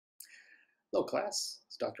Hello class,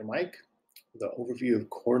 it's Dr. Mike with an overview of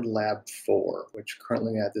CHORD-Lab-4, which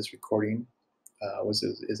currently at this recording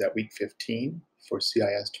is at week 15 for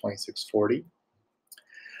CIS 2640.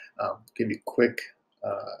 Give you a quick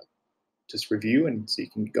just review and so you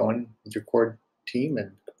can go in with your CHORD team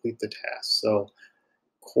and complete the task. So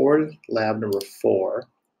CHORD-Lab number 4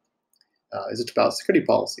 is about security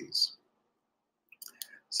policies.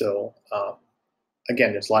 So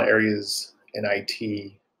again, there's a lot of areas in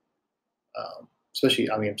IT especially,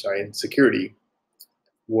 in security,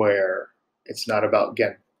 where it's not about,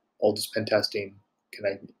 again, all just pen testing. Can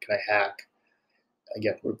I hack?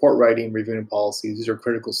 Again, report writing, reviewing policies. These are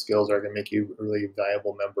critical skills that are going to make you a really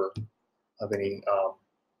valuable member of any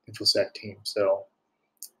InfoSec team. So,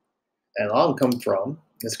 and a lot of them come from, in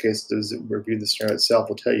this case, the review the scenario itself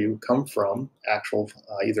will tell you, come from actual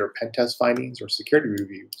either pen test findings or security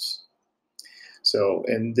reviews. So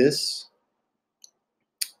in this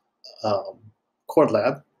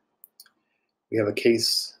CHORD-Lab, we have a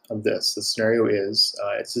case of this. The scenario is,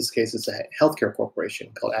 this case, it's a healthcare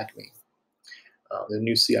corporation called Acme. The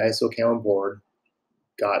new CISO came on board,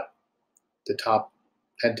 got the top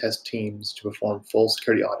pen test teams to perform full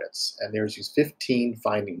security audits, and there's these 15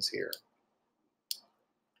 findings here.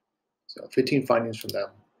 So 15 findings from them.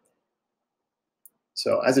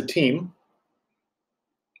 So as a team,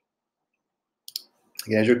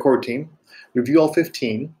 again, as your core team, review all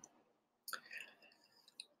 15,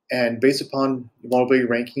 and based upon vulnerability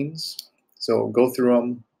rankings, so go through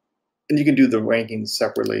them, and you can do the rankings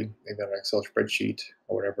separately, maybe on an Excel spreadsheet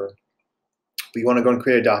or whatever. But you want to go and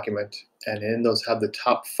create a document, and in those have the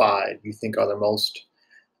top 5 you think are the most,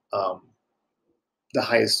 the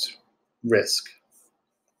highest risk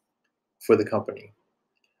for the company,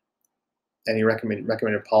 and you recommend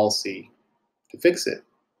a policy to fix it.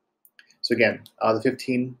 So again, out of the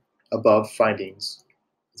 15 above findings,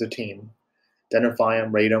 as a team, identify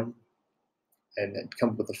them, rate them, and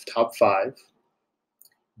come up with the top 5.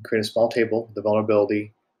 Create a small table, the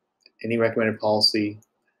vulnerability, any recommended policy,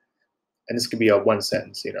 and this could be a one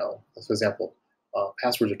sentence. For example,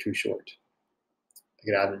 passwords are too short.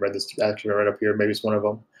 Again, I haven't read this. Actually, right up here. Maybe it's one of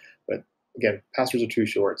them, but again, passwords are too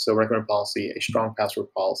short. So recommended policy: a strong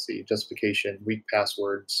password policy. Justification: weak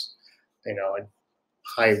passwords, and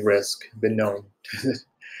high risk, been known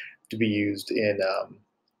to be used in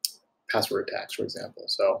password attacks, for example.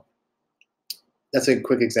 So that's a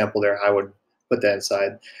quick example there. I would put that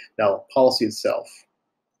inside. Now, policy itself.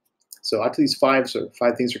 So after these 5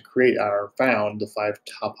 things are found, the 5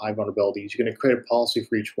 top high vulnerabilities, you're going to create a policy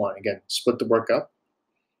for each one. Again, split the work up.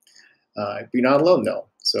 But you're not alone though.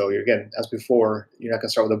 So again, as before, you're not going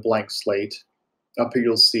to start with a blank slate. Up here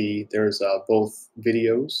you'll see there's both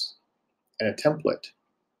videos and a template,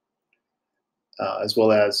 as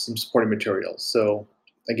well as some supporting materials. So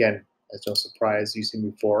again, it's no surprise you've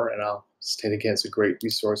seen before, and I'll state again, it's a great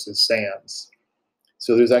resource, is SANS.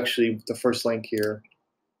 So there's actually, the first link here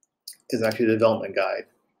is actually the development guide.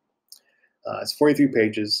 It's 43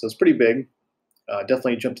 pages, so it's pretty big.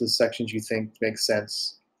 Definitely jump to the sections you think make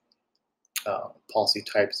sense. Policy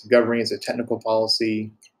types. Governing is a technical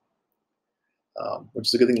policy, which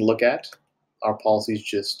is a good thing to look at. Our policy is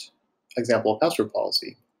just, example, a password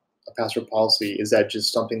policy. A password policy, is that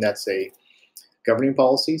just something that's a governing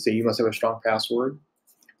policy, so you must have a strong password?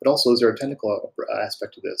 But also, is there a technical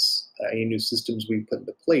aspect to this? Any new systems we put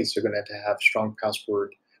into place are going to have strong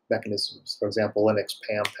password mechanisms. For example, Linux,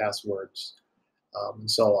 PAM passwords, and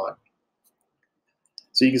so on.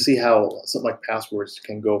 So you can see how something like passwords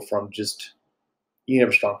can go from just, you have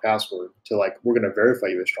a strong password, to like, we're going to verify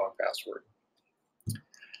you have a strong password.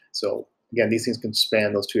 So again, these things can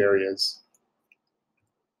span those 2 areas.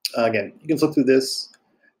 Again, you can flip through this,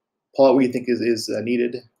 pull out what you think is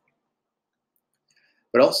needed.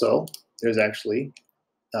 But also, there's actually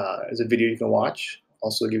there's a video you can watch.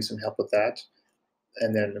 Also give you some help with that.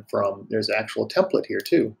 And then there's an actual template here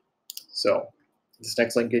too. So this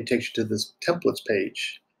next link takes you to this templates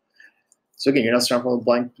page. So again, you're not starting from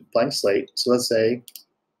a blank slate. So let's say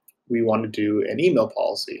we want to do an email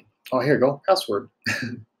policy. Oh, here you go, password.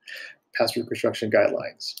 Password construction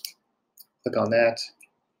guidelines. Click on that.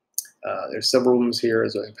 There's several rooms here.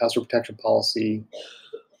 There's a password protection policy,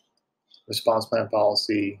 response plan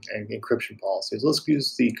policy, and encryption policy. So let's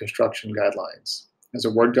use the construction guidelines. There's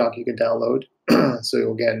a Word doc you can download.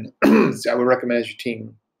 So again, I would recommend as your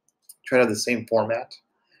team, try to have the same format.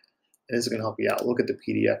 And this is going to help you out. Look at the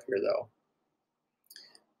PDF here though.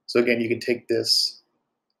 So again, you can take this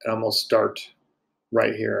and almost start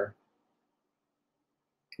right here.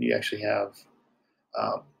 And you actually have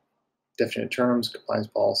definition of terms, compliance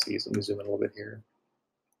policies. Let me zoom in a little bit here.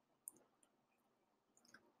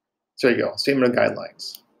 So there you go, statement of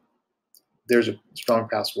guidelines. There's a strong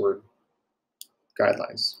password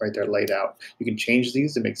guidelines right there laid out. You can change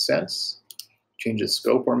these to make sense, change the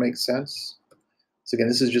scope where it makes sense. So again,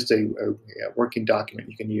 this is just a working document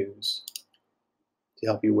you can use to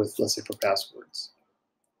help you with, let's say, for passwords.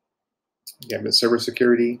 Again, with server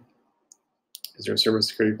security, is there a server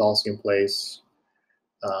security policy in place?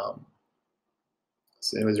 So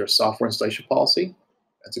is there a software installation policy?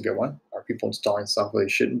 That's a good one. Are people installing software they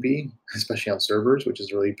shouldn't be, especially on servers, which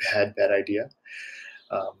is a really bad idea.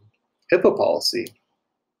 HIPAA policy.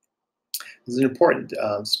 This is important,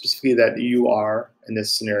 specifically that you are, in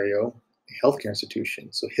this scenario, a healthcare institution.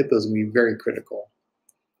 So HIPAA is going to be very critical.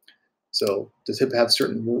 So does HIPAA have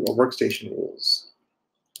certain workstation rules?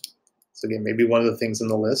 So again, maybe one of the things on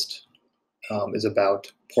the list is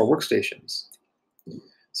about poor workstations.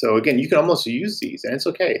 So again, you can almost use these, and it's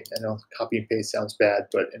okay. I know copy and paste sounds bad,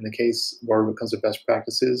 but in the case where it comes to best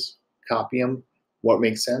practices, copy them, what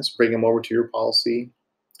makes sense, bring them over to your policy,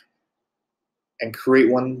 and create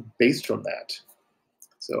one based from that.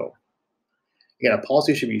 So again, a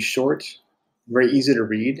policy should be short, very easy to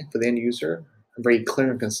read for the end user, and very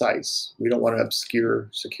clear and concise. We don't want to obscure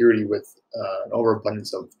security with an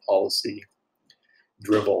overabundance of policy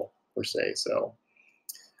drivel, per se. So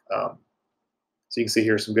you can see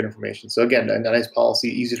here some good information. So again, a nice policy,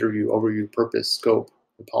 easy to review, overview, purpose, scope,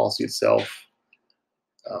 the policy itself,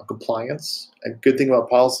 compliance. A good thing about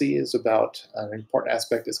policy is about an important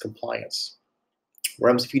aspect is compliance. What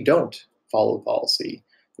happens if you don't follow the policy?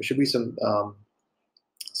 There should be some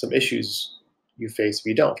issues you face if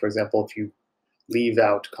you don't. For example, if you leave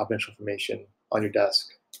out confidential information on your desk,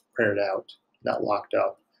 printed out, not locked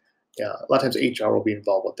up. Yeah, a lot of times HR will be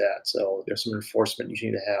involved with that. So there's some enforcement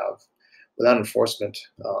you need to have. Without enforcement,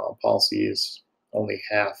 policy is only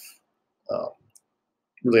half,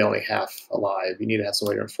 really only half alive. You need to have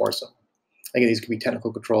somebody to enforce them. Again, these could be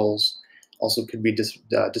technical controls, also could be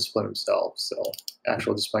discipline themselves, so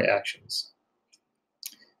actual disciplinary actions.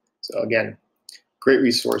 So again, great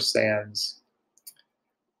resource, SANS.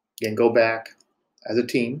 Again, go back as a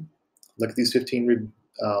team, look at these 15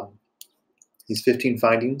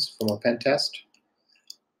 findings from a pen test.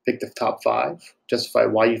 Pick the top 5, justify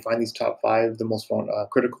why you find these top 5 the most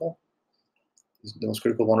critical, the most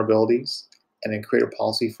critical vulnerabilities, and then create a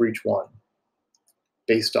policy for each one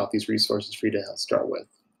based off these resources for you to start with,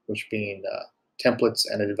 which being templates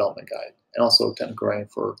and a development guide, and also a technical guide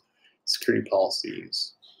for security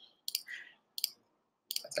policies.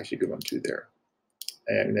 That's actually a good one too there.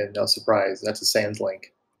 And then no surprise, that's a SANS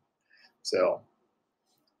link. So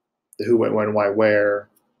the who, when, why, where,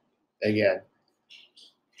 again,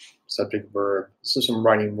 subject, verb. So some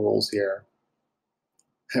writing rules here.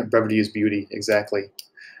 Brevity is beauty, exactly.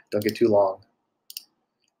 Don't get too long.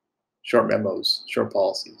 Short memos, short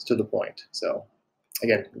policies, to the point. So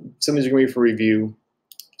again, some of these are going to be for review.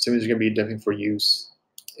 Some of these are going to be definitely for use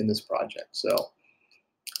in this project. So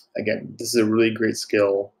again, this is a really great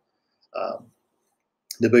skill.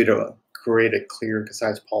 The ability to create a clear,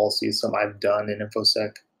 concise policy is something I've done in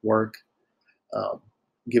InfoSec work,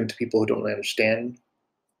 given to people who don't really understand.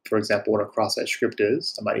 For example, what a cross-site script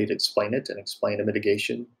is, I might need to explain it and explain a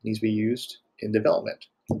mitigation needs to be used in development.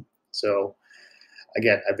 So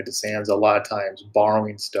again, I've been to SANS a lot of times,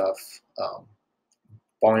 borrowing stuff,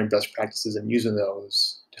 borrowing best practices and using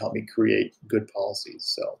those to help me create good policies.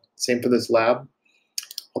 So same for this lab.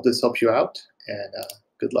 Hope this helps you out, and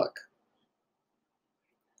good luck.